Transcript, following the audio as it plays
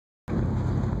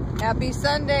Happy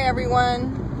Sunday,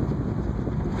 everyone.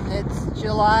 It's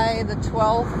July the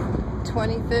 12th,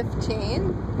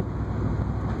 2015.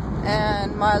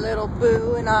 And my little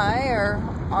boo and I are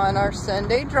on our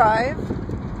Sunday drive.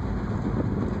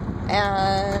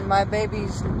 And my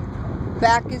baby's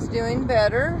back is doing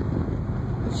better.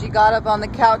 She got up on the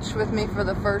couch with me for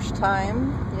the first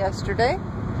time yesterday.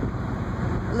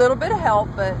 A little bit of help,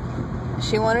 but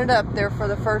she wanted up there for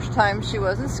the first time. She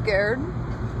wasn't scared.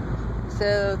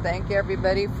 So thank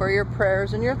everybody for your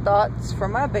prayers and your thoughts for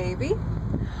my baby.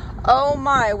 Oh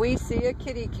my, we see a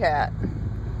kitty cat.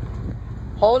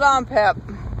 Hold on, Pep.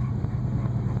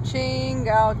 Ching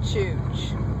out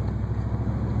chooch.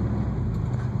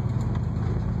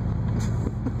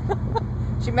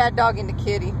 She mad dogging the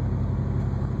kitty.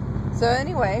 So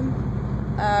anyway,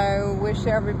 I wish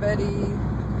everybody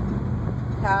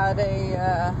had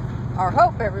or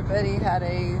hope everybody had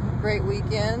a great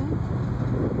weekend.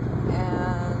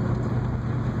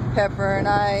 And Pepper and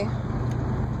I,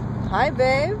 hi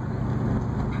babe,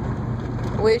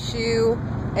 wish you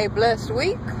a blessed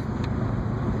week.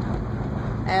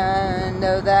 And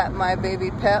know that my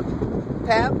baby Pep,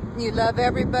 you love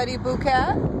everybody, Boo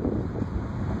Cat.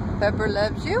 Pepper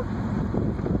loves you.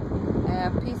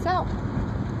 And peace out.